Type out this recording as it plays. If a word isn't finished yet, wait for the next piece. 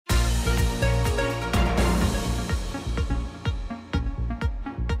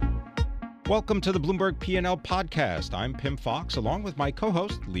Welcome to the Bloomberg P&L podcast. I'm Pim Fox, along with my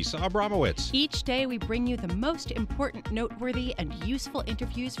co-host, Lisa Abramowitz. Each day, we bring you the most important, noteworthy, and useful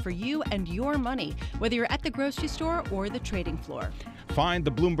interviews for you and your money, whether you're at the grocery store or the trading floor. Find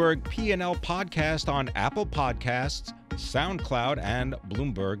the Bloomberg P&L podcast on Apple Podcasts, SoundCloud, and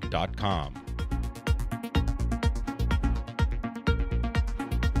Bloomberg.com.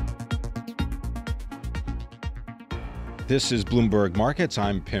 This is Bloomberg Markets.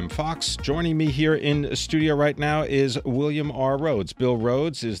 I'm Pim Fox. Joining me here in the studio right now is William R. Rhodes. Bill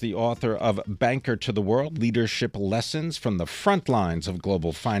Rhodes is the author of Banker to the World, Leadership Lessons from the Front Lines of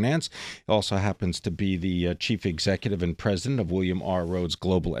Global Finance. He also happens to be the chief executive and president of William R. Rhodes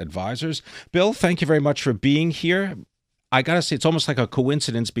Global Advisors. Bill, thank you very much for being here. I got to say, it's almost like a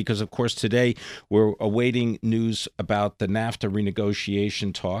coincidence because, of course, today we're awaiting news about the NAFTA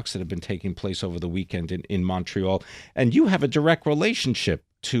renegotiation talks that have been taking place over the weekend in Montreal. And you have a direct relationship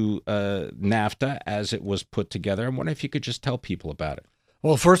to NAFTA as it was put together. I wonder if you could just tell people about it.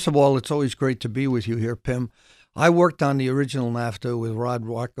 Well, first of all, it's always great to be with you here, Pim. I worked on the original NAFTA with Rod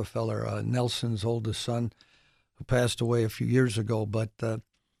Rockefeller, Nelson's oldest son, who passed away a few years ago. But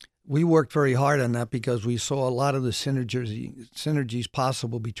we worked very hard on that because we saw a lot of the synergies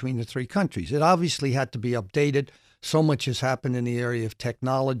possible between the three countries. It obviously had to be updated. So much has happened in the area of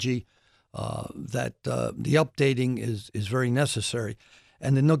technology that the updating is very necessary.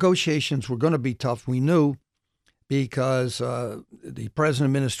 And the negotiations were going to be tough, we knew, because the present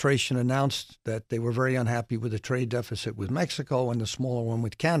administration announced that they were very unhappy with the trade deficit with Mexico and the smaller one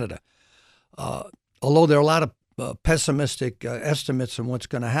with Canada. Although there are a lot of pessimistic estimates on what's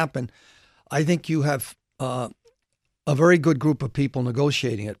going to happen, I think you have a very good group of people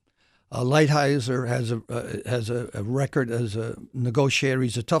negotiating it. Lighthizer has a record as a negotiator.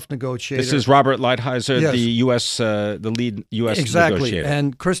 He's a tough negotiator. This is Robert Lighthizer, yes. The lead U.S. exactly. negotiator.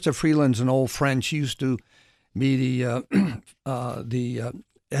 And Krista Freeland's an old friend. She used to be the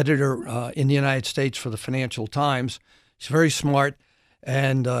editor in the United States for the Financial Times. She's very smart,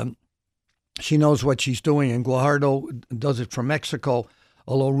 and she knows what she's doing, and Guajardo does it from Mexico,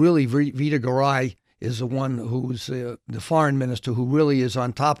 although really Vita Garay is the one who's the foreign minister who really is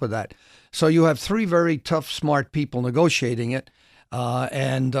on top of that. So you have three very tough, smart people negotiating it,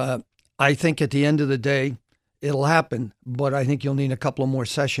 and I think at the end of the day, it'll happen, but I think you'll need a couple of more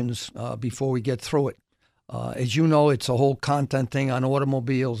sessions before we get through it. As you know, it's a whole content thing on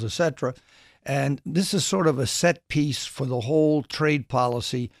automobiles, etc., and this is sort of a set piece for the whole trade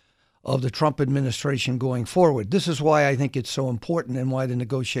policy of the Trump administration going forward. This is why I think it's so important and why the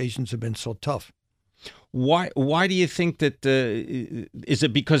negotiations have been so tough. Why do you think that? Is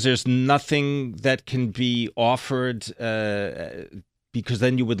it because there's nothing that can be offered because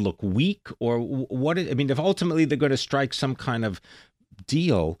then you would look weak? Or what? I mean, if ultimately they're going to strike some kind of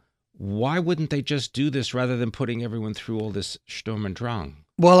deal, why wouldn't they just do this rather than putting everyone through all this Sturm und Drang?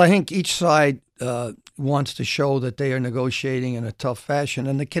 Well, I think each side wants to show that they are negotiating in a tough fashion.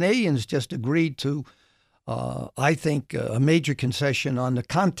 And the Canadians just agreed to, I think, a major concession on the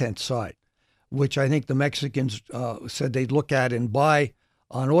content side, which I think the Mexicans said they'd look at and buy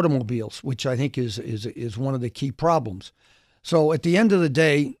on automobiles, which I think is one of the key problems. So at the end of the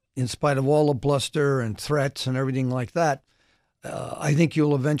day, in spite of all the bluster and threats and everything like that, I think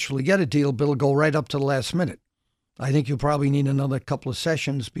you'll eventually get a deal, but it'll go right up to the last minute. I think you'll probably need another couple of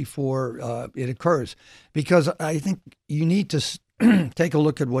sessions before it occurs, because I think you need to take a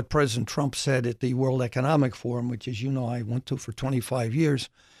look at what President Trump said at the World Economic Forum, which, as you know, I went to for 25 years.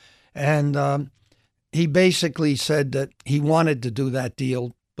 And he basically said that he wanted to do that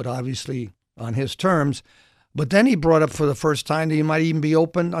deal, but obviously on his terms. But then he brought up for the first time that he might even be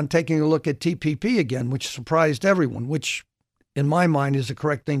open on taking a look at TPP again, which surprised everyone, which in my mind is the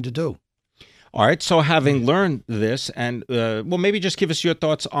correct thing to do. All right. So having learned this, and maybe just give us your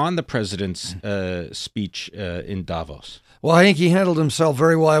thoughts on the president's speech in Davos. Well, I think he handled himself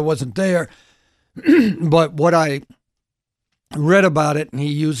very well. I wasn't there. But what I read about it, and he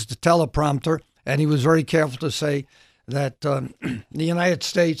used the teleprompter, and he was very careful to say that the United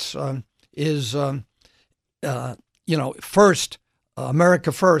States is, first,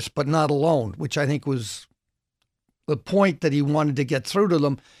 America first, but not alone, which I think was the point that he wanted to get through to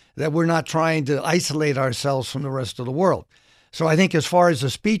them, that we're not trying to isolate ourselves from the rest of the world. So I think as far as the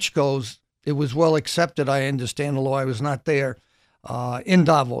speech goes, it was well accepted, I understand, although I was not there in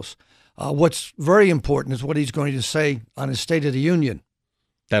Davos. What's very important is what he's going to say on his State of the Union.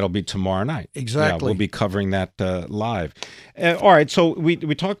 That'll be tomorrow night. Exactly. Yeah, we'll be covering that live. All right, so we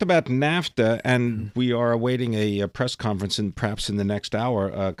talked about NAFTA, and we are awaiting a press conference, and perhaps in the next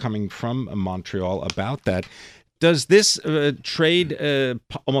hour, coming from Montreal about that. Does this trade,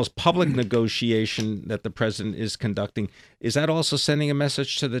 almost public negotiation that the president is conducting, is that also sending a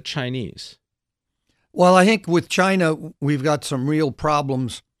message to the Chinese? Well, I think with China, we've got some real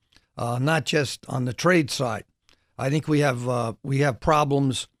problems, not just on the trade side. I think we have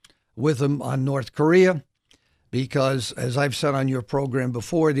problems with them on North Korea because, as I've said on your program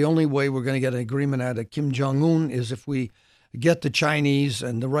before, the only way we're going to get an agreement out of Kim Jong-un is if we get the Chinese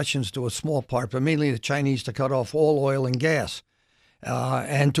and the Russians to a small part, but mainly the Chinese, to cut off all oil and gas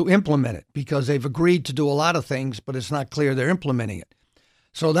and to implement it, because they've agreed to do a lot of things, but it's not clear they're implementing it.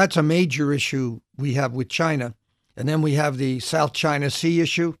 So that's a major issue we have with China. And then we have the South China Sea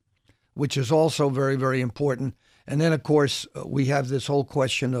issue, which is also very, very important. And then, of course, we have this whole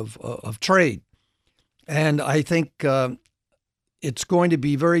question of trade. And I think it's going to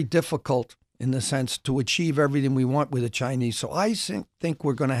be very difficult in the sense to achieve everything we want with the Chinese. So I think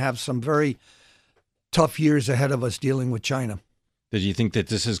we're going to have some very tough years ahead of us dealing with China. Do you think that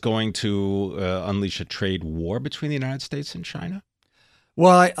this is going to unleash a trade war between the United States and China?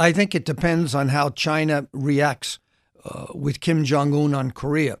 Well, I think it depends on how China reacts with Kim Jong-un on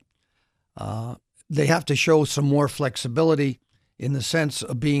Korea. They have to show some more flexibility in the sense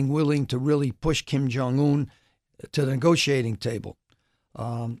of being willing to really push Kim Jong-un to the negotiating table.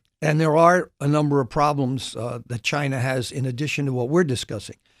 And there are a number of problems that China has in addition to what we're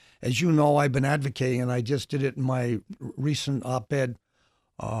discussing. As you know, I've been advocating, and I just did it in my recent op-ed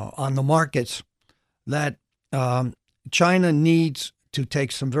on the markets, that China needs to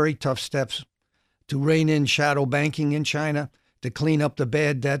take some very tough steps to rein in shadow banking in China, to clean up the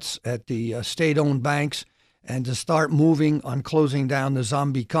bad debts at the state-owned banks, and to start moving on closing down the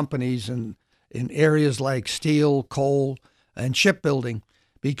zombie companies in areas like steel, coal, and shipbuilding.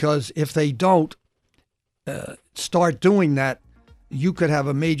 Because if they don't start doing that, you could have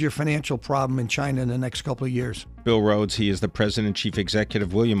a major financial problem in China in the next couple of years. Bill Rhodes, he is the president and chief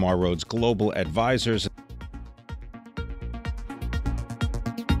executive, William R. Rhodes Global Advisors.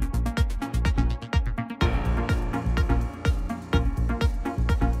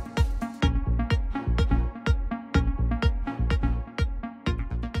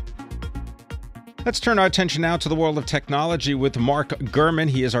 Let's turn our attention now to the world of technology with Mark Gurman.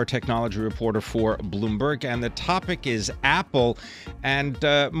 He is our technology reporter for Bloomberg, and the topic is Apple. And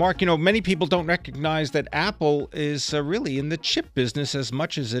Mark, many people don't recognize that Apple is really in the chip business as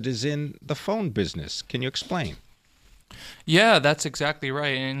much as it is in the phone business. Can you explain? Yeah, that's exactly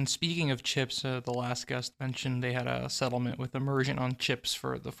right. And speaking of chips, the last guest mentioned they had a settlement with Immersion on chips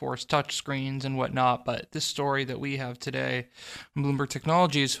for the Force touch screens and whatnot. But this story that we have today from Bloomberg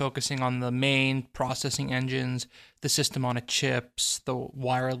Technology is focusing on the main processing engines, the system on a chips, the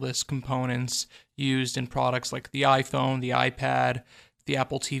wireless components used in products like the iPhone, the iPad, the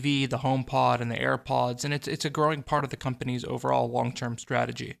Apple TV, the HomePod, and the AirPods. And it's a growing part of the company's overall long-term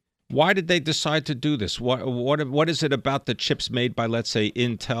strategy. Why did they decide to do this? What is it about the chips made by, let's say,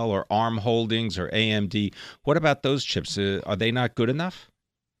 Intel or ARM Holdings or AMD? What about those chips? Are they not good enough?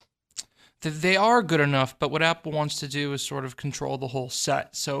 They are good enough, but what Apple wants to do is sort of control the whole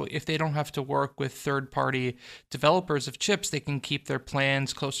set. So if they don't have to work with third-party developers of chips, they can keep their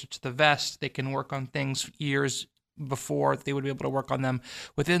plans closer to the vest. They can work on things years before they would be able to work on them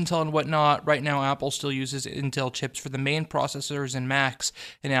with Intel and whatnot. Right now, Apple still uses Intel chips for the main processors and Macs,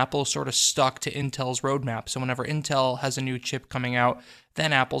 and Apple is sort of stuck to Intel's roadmap. So whenever Intel has a new chip coming out,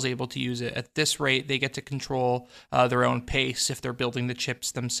 then Apple's able to use it. At this rate, they get to control their own pace if they're building the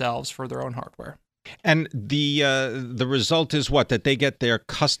chips themselves for their own hardware. And the result is what? That they get their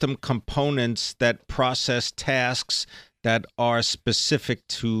custom components that process tasks that are specific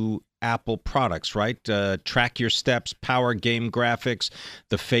to Apple products, right? Track your steps, power game graphics,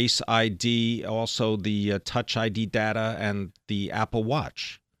 the Face ID, also the Touch ID data, and the Apple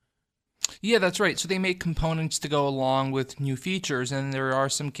Watch. Yeah, that's right. So they make components to go along with new features, and there are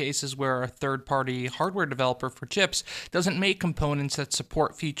some cases where a third-party hardware developer for chips doesn't make components that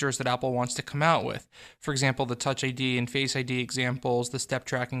support features that Apple wants to come out with. For example, the Touch ID and Face ID examples, the step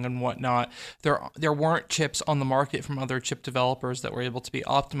tracking and whatnot. There weren't chips on the market from other chip developers that were able to be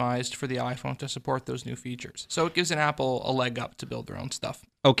optimized for the iPhone to support those new features. So it gives an Apple a leg up to build their own stuff.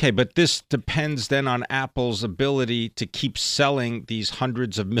 Okay, but this depends then on Apple's ability to keep selling these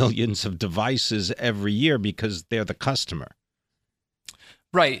hundreds of millions of devices every year because they're the customer.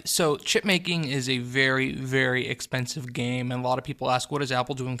 Right. So chip making is a very, very expensive game. And a lot of people ask, what is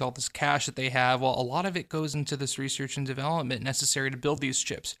Apple doing with all this cash that they have? Well, a lot of it goes into this research and development necessary to build these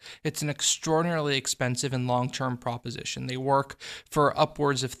chips. It's an extraordinarily expensive and long-term proposition. They work for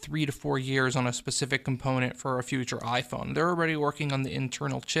upwards of 3 to 4 years on a specific component for a future iPhone. They're already working on the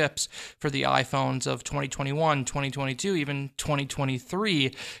internal chips for the iPhones of 2021, 2022, even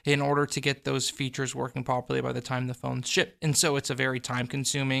 2023 in order to get those features working properly by the time the phones ship. And so it's a very time-consuming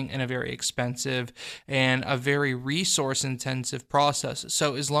and a very expensive and a very resource-intensive process.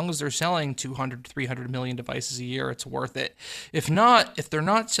 So as long as they're selling 200, 300 million devices a year, it's worth it. If they're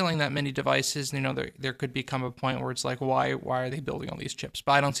not selling that many devices, there could become a point where it's like, why are they building all these chips?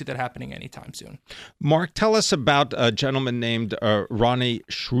 But I don't see that happening anytime soon. Mark, tell us about a gentleman named Ronnie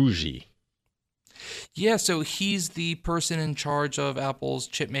Shruji. Yeah, so he's the person in charge of Apple's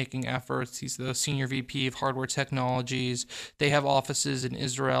chip-making efforts. He's the senior VP of hardware technologies. They have offices in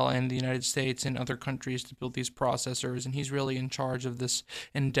Israel and the United States and other countries to build these processors, and he's really in charge of this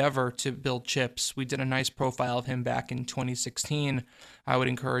endeavor to build chips. We did a nice profile of him back in 2016. I would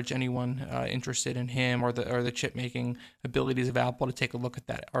encourage anyone interested in him or the chip-making abilities of Apple to take a look at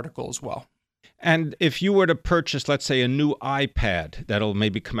that article as well. And if you were to purchase, let's say, a new iPad that'll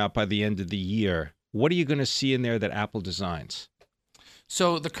maybe come out by the end of the year, what are you going to see in there that Apple designs?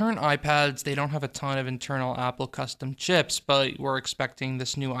 So the current iPads, they don't have a ton of internal Apple custom chips, but we're expecting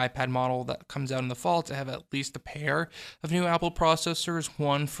this new iPad model that comes out in the fall to have at least a pair of new Apple processors,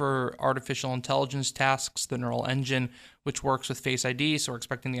 one for artificial intelligence tasks, the Neural Engine, which works with Face ID, so we're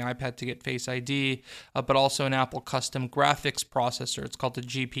expecting the iPad to get Face ID, but also an Apple custom graphics processor. It's called the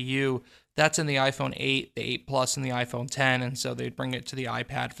GPU. That's in the iPhone 8, the 8 Plus, and the iPhone 10, and so they'd bring it to the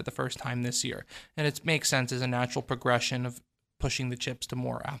iPad for the first time this year. And it makes sense as a natural progression of pushing the chips to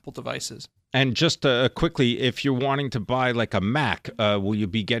more Apple devices. And just quickly, if you're wanting to buy like a Mac, will you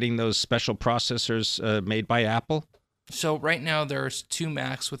be getting those special processors made by Apple? So right now there's 2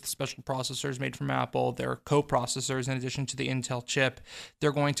 Macs with special processors made from Apple. They're co-processors in addition to the Intel chip.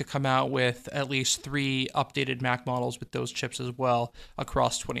 They're going to come out with at least 3 updated Mac models with those chips as well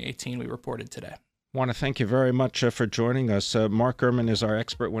across 2018, we reported today. I want to thank you very much for joining us. Mark Gurman is our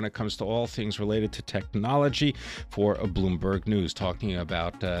expert when it comes to all things related to technology for Bloomberg News, talking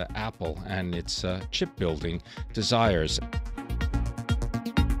about Apple and its chip building desires.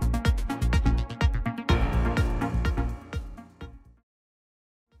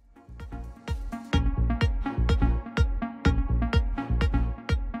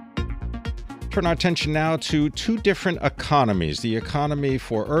 Turn our attention now to 2 different economies, the economy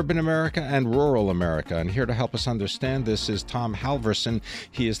for urban America and rural America. And here to help us understand this is Tom Halverson.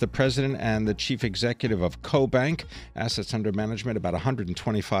 He is the president and the chief executive of CoBank, assets under management about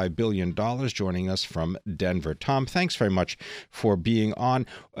 $125 billion, joining us from Denver. Tom, thanks very much for being on.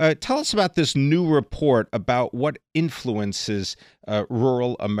 Tell us about this new report about what influences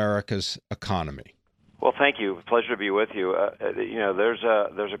rural America's economy. Well, thank you. Pleasure to be with you. There's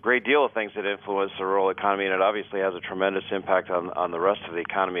a great deal of things that influence the rural economy, and it obviously has a tremendous impact on the rest of the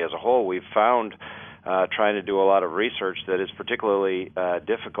economy as a whole. We've found, trying to do a lot of research, that it's particularly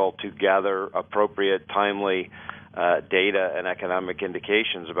difficult to gather appropriate, timely data and economic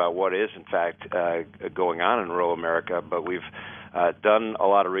indications about what is, in fact, going on in rural America. But we've done a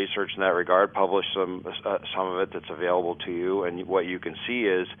lot of research in that regard, published some of it that's available to you, and what you can see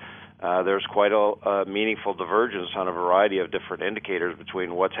is there's quite a meaningful divergence on a variety of different indicators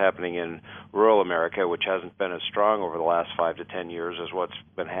between what's happening in rural America, which hasn't been as strong over the last 5 to 10 years, as what's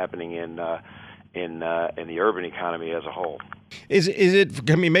been happening in the urban economy as a whole. Is it?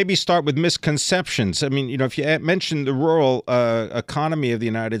 I mean, maybe start with misconceptions. I mean, if you mention the rural economy of the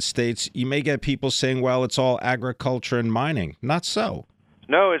United States, you may get people saying, "Well, it's all agriculture and mining." Not so.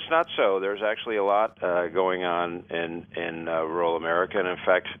 No, it's not so. There's actually a lot going on in rural America, and in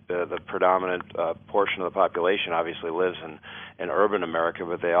fact, the predominant portion of the population obviously lives in urban America,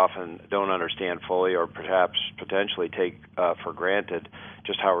 but they often don't understand fully, or perhaps potentially take for granted,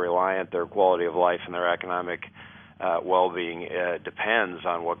 just how reliant their quality of life and their economic well-being depends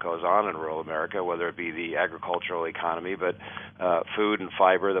on what goes on in rural America, whether it be the agricultural economy, but food and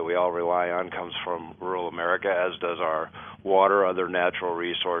fiber that we all rely on comes from rural America, as does our water, other natural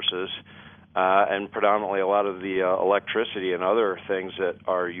resources, and predominantly a lot of the electricity and other things that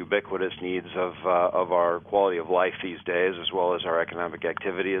are ubiquitous needs of our quality of life these days, as well as our economic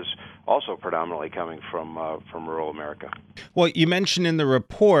activity, is also predominantly coming from rural America. Well, you mentioned in the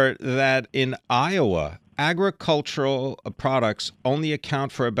report that in Iowa, agricultural products only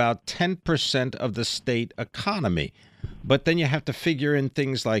account for about 10% of the state economy. But then you have to figure in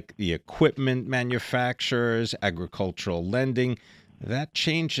things like the equipment manufacturers, agricultural lending. that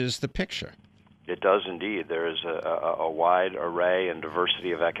changes the picture. It does indeed. There is a wide array and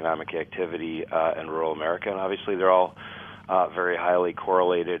diversity of economic activity in rural America, and obviously they're all very highly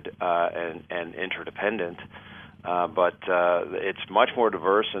correlated and interdependent. But it's much more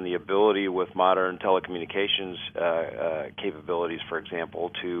diverse in the ability with modern telecommunications capabilities, for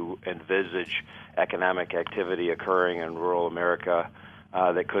example, to envisage economic activity occurring in rural America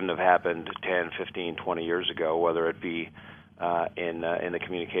that couldn't have happened 10, 15, 20 years ago, whether it be in the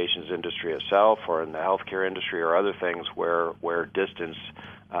communications industry itself or in the healthcare industry or other things where distance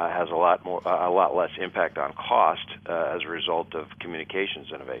has a lot less impact on cost as a result of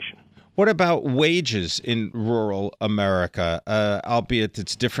communications innovation. What about wages in rural America? Albeit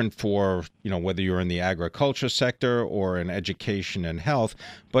it's different for, whether you're in the agriculture sector or in education and health,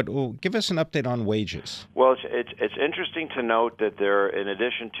 but give us an update on wages. Well, it's interesting to note that there, in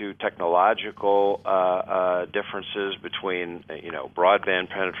addition to technological differences between, broadband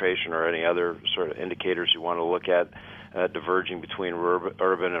penetration or any other sort of indicators you want to look at, diverging between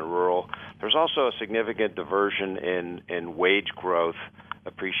urban and rural, there's also a significant diversion in wage growth,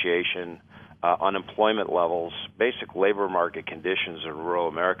 appreciation, unemployment levels, basic labor market conditions in rural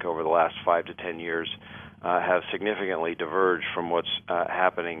America over the last 5 to 10 years have significantly diverged from what's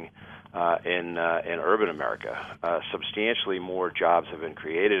happening in urban America. Substantially more jobs have been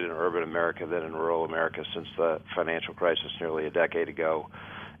created in urban America than in rural America since the financial crisis nearly a decade ago,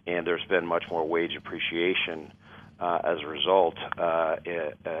 and there's been much more wage appreciation as a result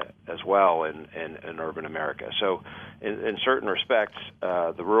as well in urban America. So in certain respects,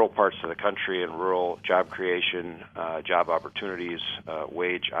 the rural parts of the country and rural job creation, job opportunities,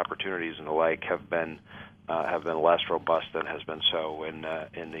 wage opportunities and the like have been less robust than has been so in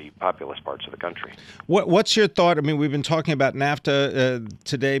the populous parts of the country. What's your thought? I mean, we've been talking about NAFTA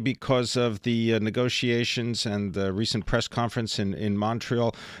today because of the negotiations and the recent press conference in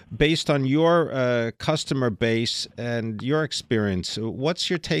Montreal. Based on your customer base and your experience,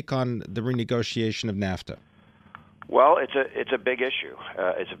 what's your take on the renegotiation of NAFTA? Well, it's a big issue.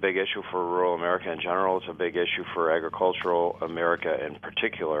 It's a big issue for rural America in general. It's a big issue for agricultural America in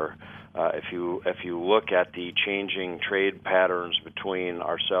particular. If you look at the changing trade patterns between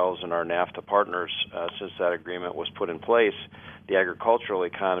ourselves and our NAFTA partners since that agreement was put in place, the agricultural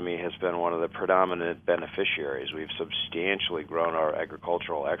economy has been one of the predominant beneficiaries. We've substantially grown our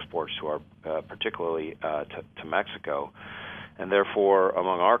agricultural exports to our, particularly to Mexico. And therefore,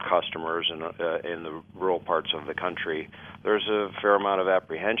 among our customers in the rural parts of the country, there's a fair amount of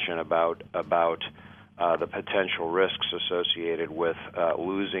apprehension about the potential risks associated with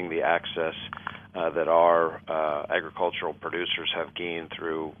losing the access that our agricultural producers have gained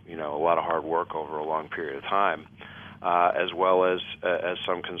through, a lot of hard work over a long period of time, as well as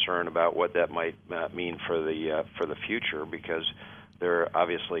some concern about what that might mean for the future, because there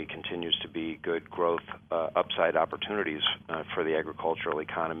obviously continues to be good growth upside opportunities for the agricultural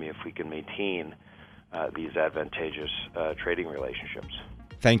economy if we can maintain these advantageous trading relationships.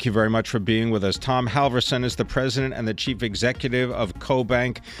 Thank you very much for being with us. Tom Halverson is the president and the chief executive of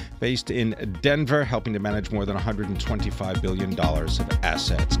CoBank, based in Denver, helping to manage more than $125 billion of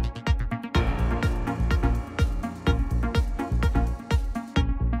assets.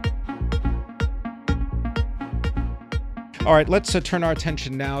 All right, let's turn our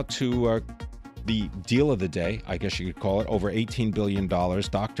attention now to the deal of the day, I guess you could call it, over $18 billion.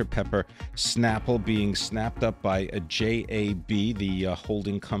 Dr. Pepper Snapple being snapped up by a JAB, the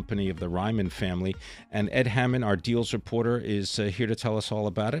holding company of the Ryman family. And Ed Hammond, our deals reporter, is here to tell us all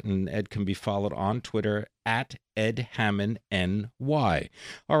about it. And Ed can be followed on Twitter at Ed Hammond NY.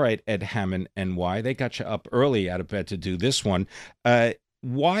 All right, Ed Hammond NY, they got you up early out of bed to do this one.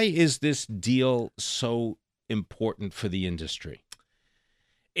 Why is this deal so important for the industry?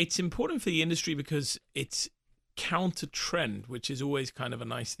 It's important for the industry because it's counter trend, which is always kind of a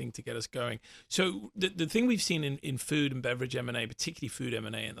nice thing to get us going. So the thing we've seen in food and beverage M&A, particularly food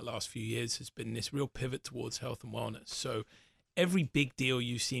M&A in the last few years, has been this real pivot towards health and wellness. So every big deal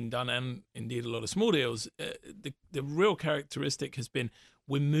you've seen done, and indeed a lot of small deals, the real characteristic has been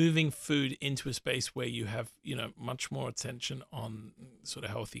we're moving food into a space where you have, much more attention on sort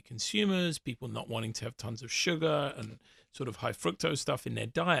of healthy consumers, people not wanting to have tons of sugar and sort of high fructose stuff in their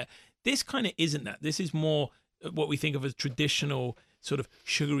diet. This kind of isn't that. This is more what we think of as traditional sort of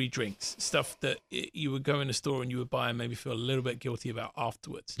sugary drinks, stuff that you would go in a store and you would buy and maybe feel a little bit guilty about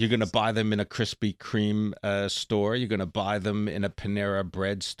afterwards. You're going to buy them in a Krispy Kreme store. You're going to buy them in a Panera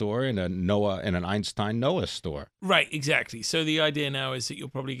Bread store, in an Einstein Noah store. Right, exactly. So the idea now is that you'll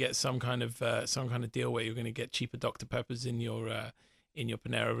probably get some kind of deal where you're going to get cheaper Dr. Peppers in your in your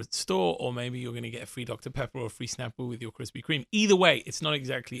Panera store, or maybe you're going to get a free Dr. Pepper or a free Snapple with your Krispy Kreme. Either way, it's not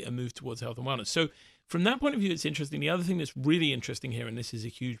exactly a move towards health and wellness. So from that point of view, it's interesting. The other thing that's really interesting here, and this is a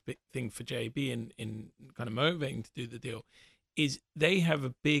huge big thing for JAB in kind of motivating to do the deal, is they have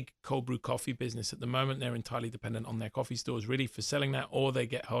a big cold brew coffee business at the moment. They're entirely dependent on their coffee stores really for selling that, or they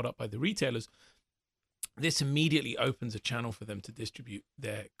get held up by the retailers. This immediately opens a channel for them to distribute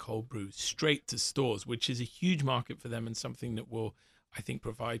their cold brew straight to stores, which is a huge market for them and something that will, I think,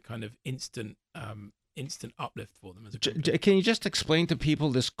 provide kind of instant uplift for them as a company. Can you just explain to people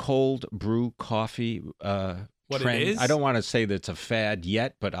this cold brew coffee what trend? it is? I don't want to say that it's a fad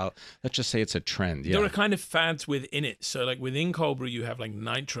yet, but let's just say it's a trend. Yeah. There are kind of fads within it. So like within cold brew, you have like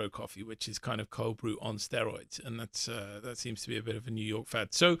nitro coffee, which is kind of cold brew on steroids. And that seems to be a bit of a New York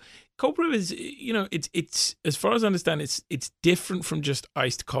fad. So cold brew is, it's as far as I understand, it's different from just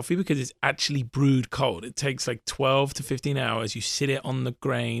iced coffee because it's actually brewed cold. It takes like 12 to 15 hours. You sit it on the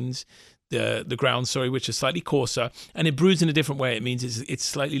grounds, which are slightly coarser, and it brews in a different way. It means it's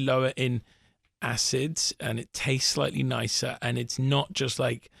slightly lower in acids and it tastes slightly nicer, and it's not just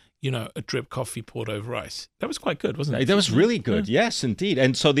like a drip coffee poured over ice. That was quite good, wasn't it? That was really good. Yeah. Yes, indeed.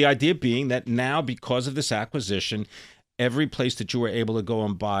 And so the idea being that now, because of this acquisition, every place that you were able to go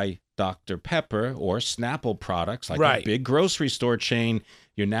and buy Dr. Pepper or Snapple products, like a big grocery store chain,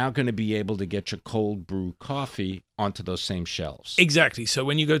 you're now going to be able to get your cold brew coffee onto those same shelves. Exactly. So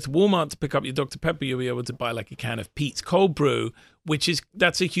when you go to Walmart to pick up your Dr. Pepper, you'll be able to buy like a can of Pete's Cold Brew,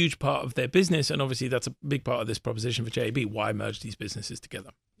 that's a huge part of their business. And obviously that's a big part of this proposition for JAB. Why merge these businesses together?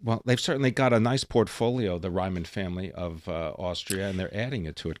 Well, they've certainly got a nice portfolio, the Ryman family of Austria, and they're adding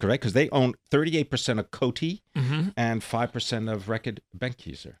it to it, correct? Because they own 38% of Coty and 5% of Reckitt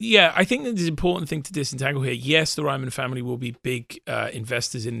Benckiser. Yeah, I think that the important thing to disentangle here, yes, the Ryman family will be big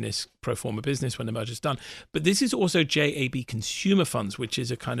investors in this pro forma business when the merger's done. But this is also JAB Consumer Funds, which is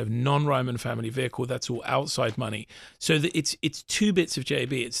a kind of non-Ryman family vehicle that's all outside money. So it's two bits of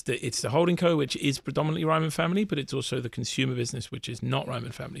JAB. It's the holding co, which is predominantly Ryman family, but it's also the consumer business, which is not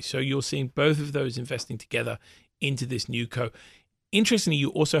Ryman family. So you're seeing both of those investing together into this new co. Interestingly, you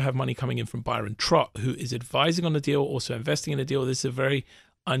also have money coming in from Byron Trott, who is advising on the deal, also investing in the deal. This is a very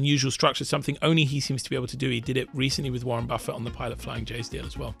unusual structure, something only he seems to be able to do. He did it recently with Warren Buffett on the Pilot Flying J's deal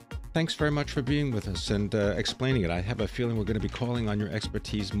as well. Thanks very much for being with us and explaining it. I have a feeling we're going to be calling on your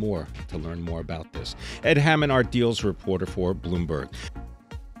expertise more to learn more about this. Ed Hammond, our deals reporter for Bloomberg.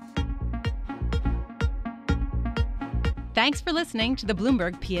 Thanks for listening to the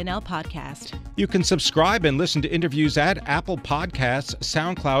Bloomberg P&L podcast. You can subscribe and listen to interviews at Apple Podcasts,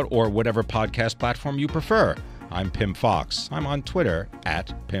 SoundCloud, or whatever podcast platform you prefer. I'm Pim Fox. I'm on Twitter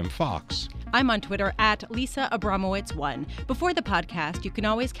 @PimFox. I'm on Twitter @Lisa Abramowitz1. Before the podcast, you can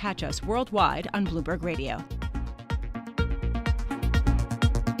always catch us worldwide on Bloomberg Radio.